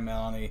 TJ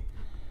Melanie.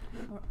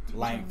 Or TJ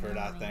Langford,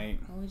 I Melanie.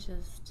 think. We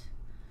just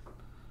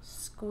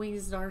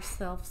squeezed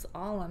ourselves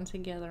all in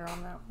together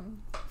on that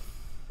one.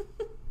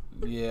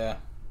 Yeah.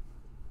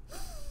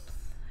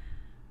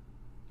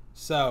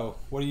 So,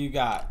 what do you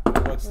got?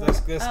 Let's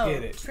get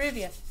it.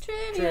 Trivia.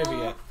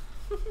 Trivia.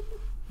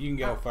 You can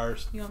go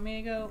first. You want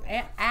me to go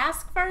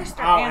ask first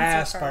or I'll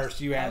answer ask first.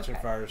 You answer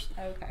Okay. first.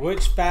 Okay.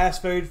 Which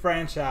fast food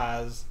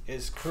franchise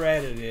is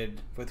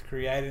credited with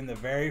creating the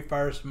very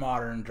first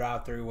modern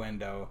drive-through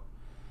window?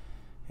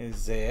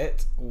 Is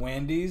it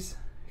Wendy's,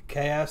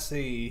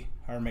 KFC,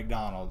 or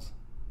McDonald's?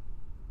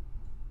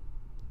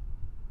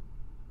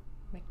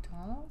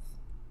 McDonald's?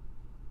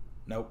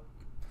 Nope.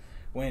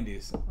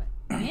 Wendy's. What?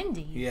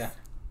 Wendy's? Yeah.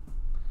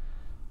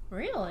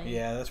 Really?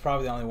 Yeah, that's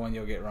probably the only one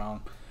you'll get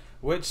wrong.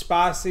 Which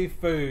spicy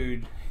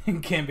food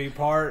can be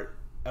part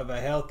of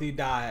a healthy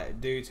diet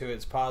due to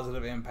its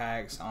positive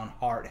impacts on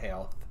heart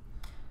health?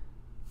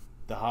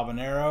 The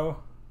habanero,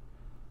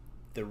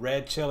 the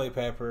red chili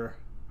pepper,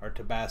 or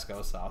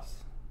Tabasco sauce?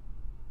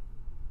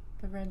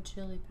 The red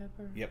chili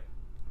pepper. Yep.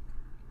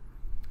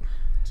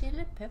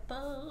 Chili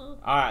pepper.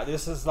 Alright,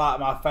 this is like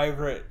my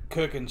favorite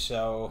cooking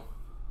show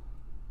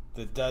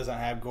that doesn't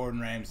have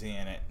Gordon Ramsay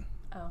in it.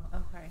 Oh,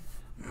 okay.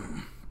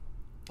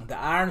 The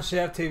Iron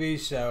Chef TV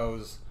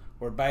shows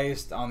were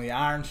based on the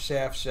Iron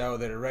Chef show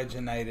that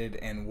originated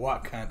in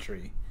what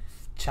country?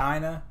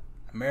 China,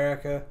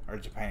 America, or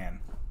Japan?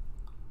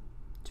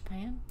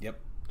 Japan? Yep.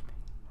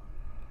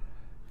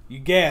 You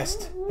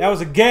guessed. That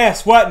was a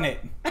guess, wasn't it?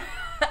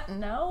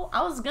 No,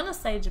 I was gonna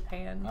say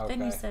Japan.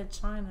 Then you Okay. said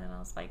China, and I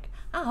was like,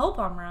 I hope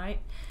I'm right.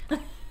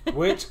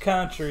 Which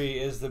country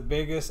is the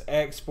biggest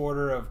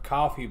exporter of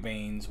coffee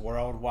beans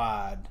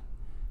worldwide?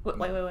 Wait.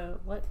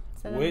 What?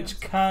 Say that Which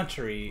again.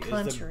 country is the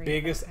Country,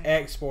 biggest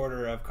okay.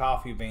 exporter of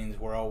coffee beans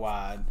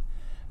worldwide?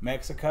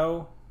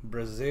 Mexico,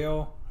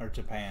 Brazil, or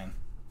Japan?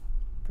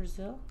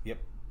 Brazil? Yep.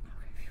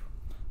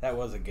 That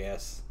was a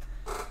guess.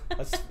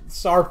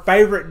 That's our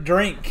favorite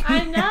drink.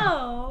 I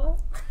know.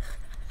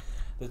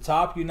 The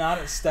top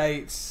United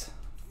States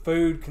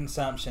food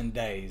consumption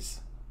days.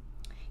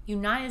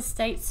 United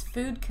States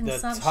food The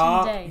consumption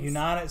top days.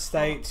 United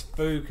States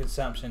food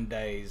consumption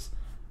days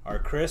are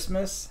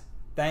Christmas,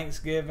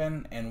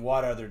 Thanksgiving, and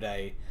what other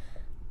day?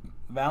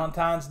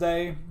 Valentine's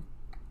Day,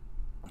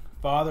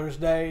 Father's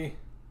Day,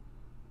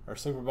 or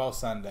Super Bowl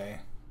Sunday?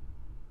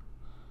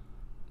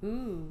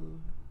 Ooh.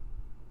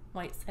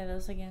 Wait, say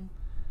those again.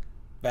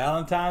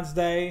 Valentine's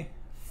Day,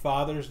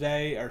 Father's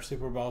Day, or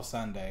Super Bowl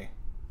Sunday?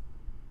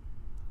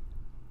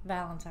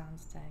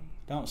 Valentine's Day.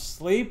 Don't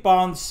sleep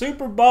on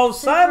Super Bowl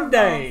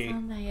Sunday. Super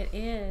Bowl Sunday, it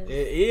is.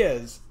 It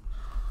is.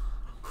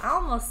 I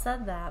almost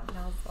said that, but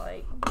I was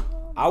like,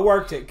 oh, I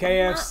worked at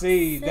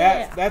KFC.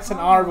 Not That's an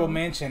sick. honorable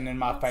mention in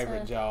my That's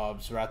favorite a-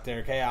 jobs right there.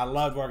 Okay, I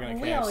loved working at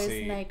we KFC.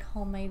 always make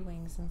homemade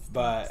wings and stuff.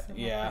 But, so we'll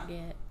yeah.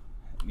 forget.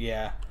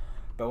 Yeah.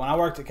 But when I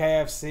worked at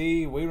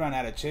KFC, we ran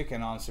out of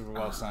chicken on Super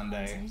Bowl Oh,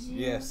 Sunday. did you?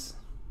 Yes.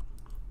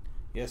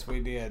 Yes, we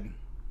did.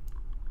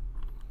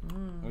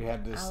 We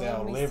had to I sell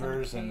love me some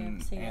livers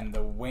and KFC.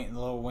 the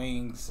little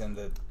wings and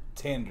the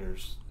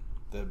tenders,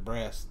 the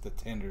breast, the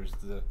tenders,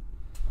 the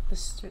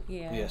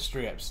Yeah.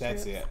 strips.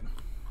 That's Strips. it.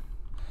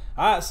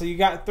 All right, so you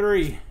got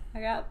 3.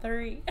 I got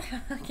 3.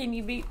 Can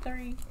you beat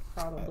 3?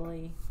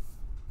 Probably.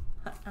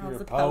 I You're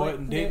was a poet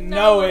and didn't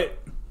know know it.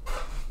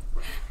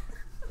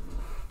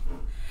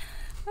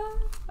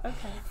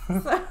 Okay.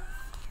 So,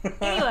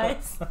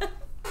 anyways.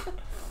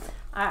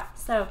 Alright,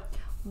 so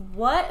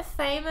what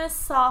famous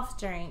soft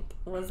drink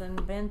was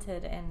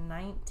invented in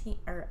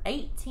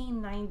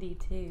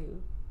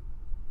 1892?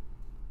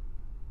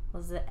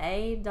 Was it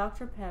A,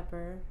 Dr.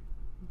 Pepper,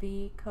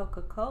 B,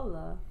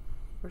 Coca-Cola,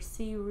 or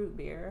C, root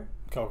beer?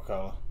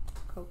 Coca-Cola.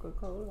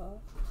 Coca-Cola.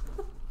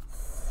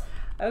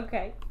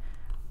 Okay.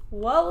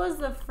 What was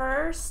the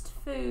first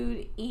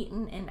food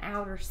eaten in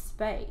outer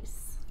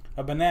space?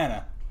 A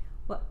banana.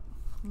 What?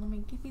 Let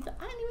me give you the.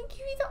 I didn't even give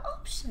you the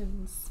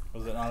options.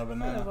 Was it not a That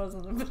banana?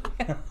 wasn't a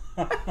banana.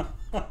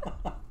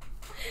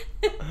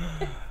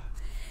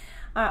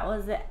 Alright,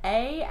 was it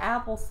A,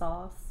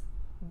 applesauce,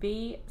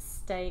 B,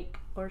 steak,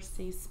 or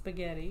C,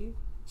 spaghetti?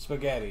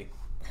 Spaghetti.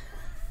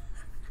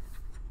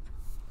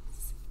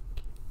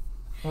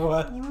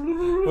 What?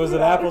 Was it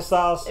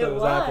applesauce? It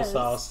was was.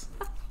 applesauce.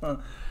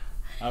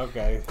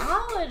 Okay.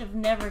 I would have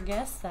never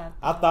guessed that.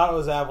 I thought it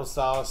was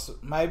applesauce.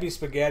 Maybe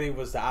spaghetti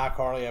was the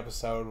iCarly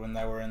episode when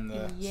they were in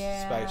the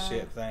Yeah.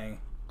 spaceship thing.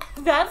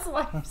 That's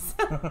what I'm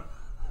saying.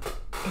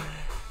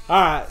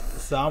 Alright,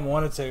 so I'm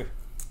 1 or 2.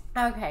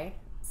 Okay.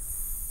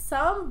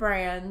 Some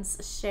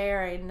brands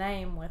share a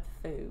name with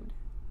food.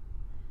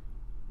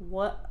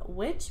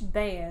 Which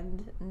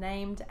band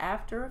named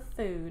after a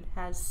food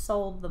has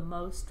sold the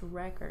most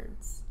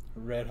records?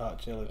 Red Hot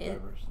Chili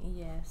Peppers.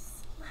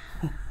 Yes.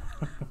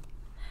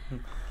 I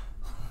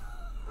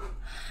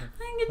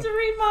didn't get to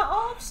read my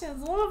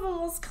options. One of them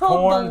was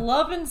called Corn. The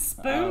Lovin'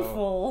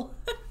 Spoonful.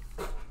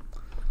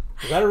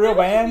 Is that a real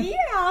band?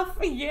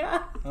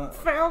 Yeah.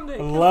 Found it.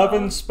 'cause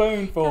Lovin' I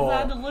Spoonful.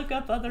 had to look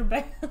up other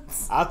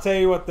bands. I'll tell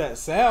you what that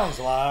sounds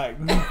like.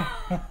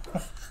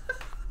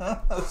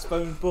 A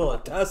spoonful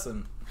of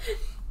tussin.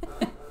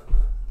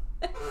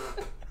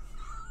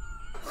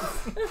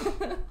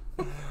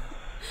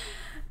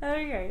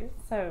 Okay,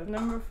 so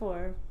number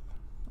 4.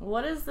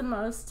 What is the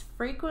most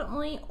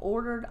frequently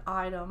ordered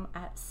item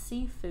at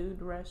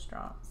seafood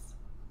restaurants?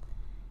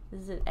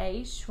 Is it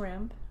A,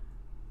 shrimp,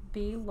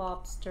 B,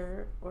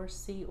 lobster, or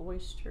C,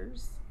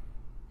 oysters?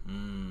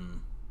 You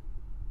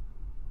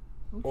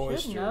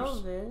Oysters. should know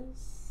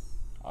this.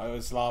 Oh,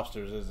 it's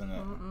lobsters, isn't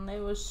it? It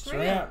was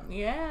shrimp. Shrimp?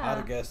 Yeah. I'd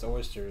have guessed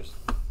oysters.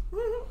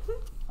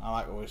 I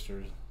like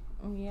oysters.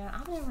 Yeah,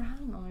 I've never had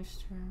an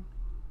oyster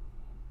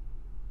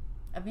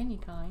of any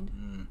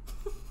kind.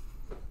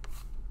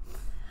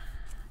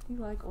 You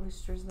like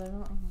oysters, though,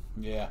 don't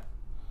you? Yeah.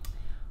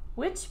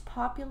 Which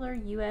popular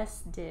U.S.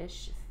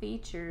 dish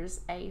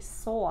features a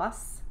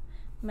sauce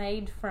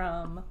made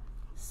from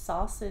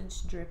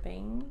sausage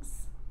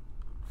drippings,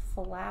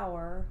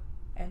 flour,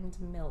 and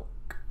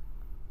milk?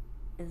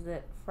 Is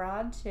it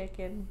fried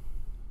chicken,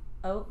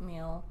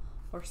 oatmeal,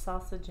 or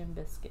sausage and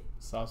biscuit?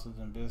 Sausage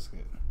and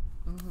biscuit.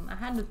 I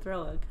had to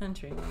throw a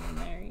country one in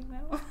there, you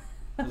know?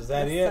 Is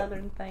that The it?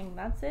 Southern thing.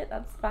 That's it.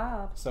 That's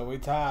 5. So we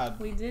tied.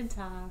 We did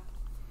tie.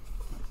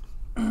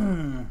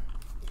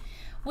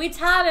 We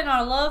tied in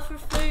our love for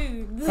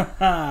food.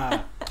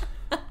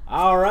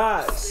 All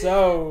right.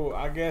 So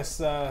I guess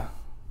it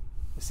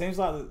seems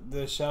like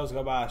the shows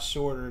go by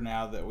shorter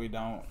now that we do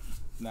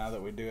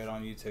it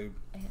on YouTube.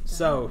 It does,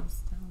 So don't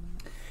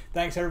it?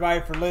 thanks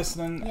everybody for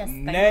listening. Yes,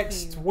 thank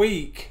Next you.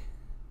 week,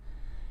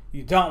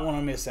 you don't want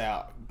to miss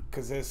out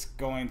because it's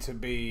going to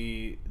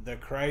be the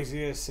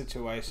craziest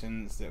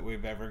situations that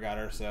we've ever got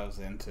ourselves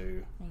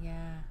into.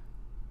 Yeah.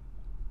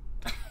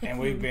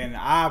 And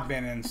I've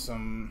been in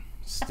some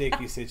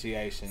sticky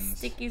situations.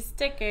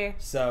 Sticky.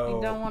 So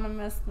You don't want to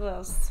miss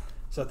this.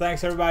 So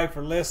thanks everybody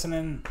for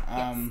listening.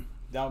 Yes.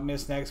 Don't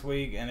miss next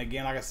week. And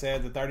again, like I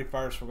said, the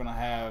 31st we're going to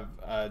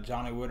have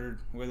Johnny Woodard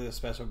with a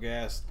special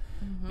guest.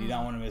 You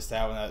don't want to miss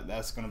that one.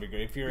 That's going to be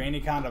great. If you're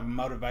any kind of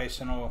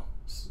motivational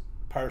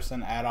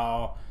person at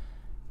all,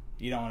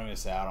 you don't want to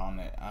miss out on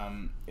it.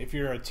 If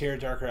you're a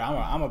tearjerker,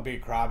 I'm a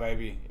big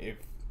crybaby.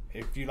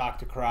 If you like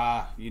to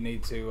cry, you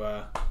need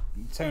to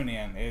tune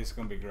in. It's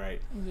going to be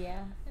great.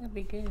 Yeah, it'll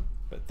be good.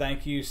 But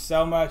thank you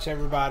so much,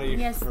 everybody,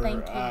 Yes, for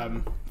thank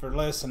you. For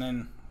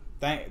listening.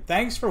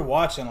 Thanks for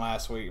watching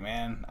last week,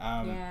 man.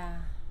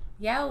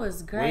 Yeah, it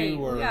was great. We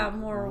were got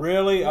more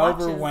really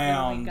watches than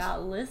overwhelmed we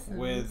got listens.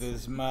 with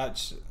as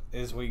much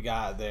as we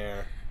got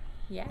there,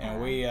 Yeah.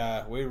 and we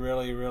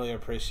really, really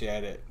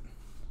appreciate it.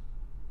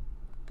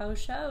 For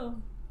sure.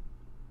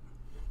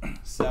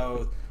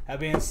 So that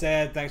being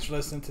said, thanks for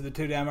listening to the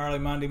Too Damn Early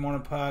Monday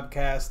Morning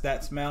Podcast.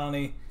 That's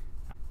Melanie.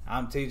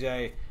 I'm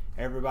TJ.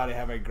 Everybody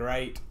have a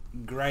great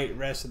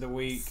rest of the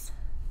week.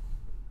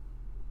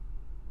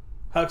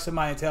 Hug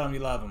somebody and tell them you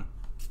love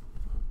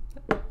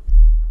them.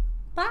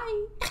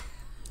 Bye.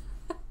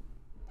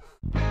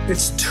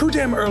 It's too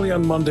damn early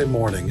on Monday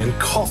morning, and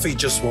coffee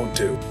just won't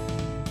do.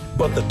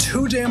 But the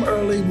Too Damn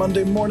Early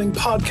Monday Morning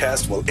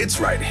Podcast, well, it's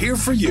right here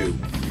for you.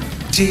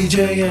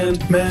 TJ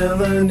and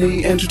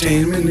Melanie,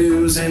 entertainment,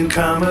 news, and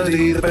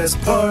comedy. The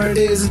best part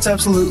is it's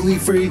absolutely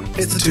free.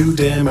 It's the Too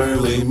Damn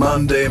Early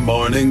Monday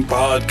Morning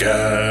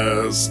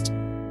Podcast.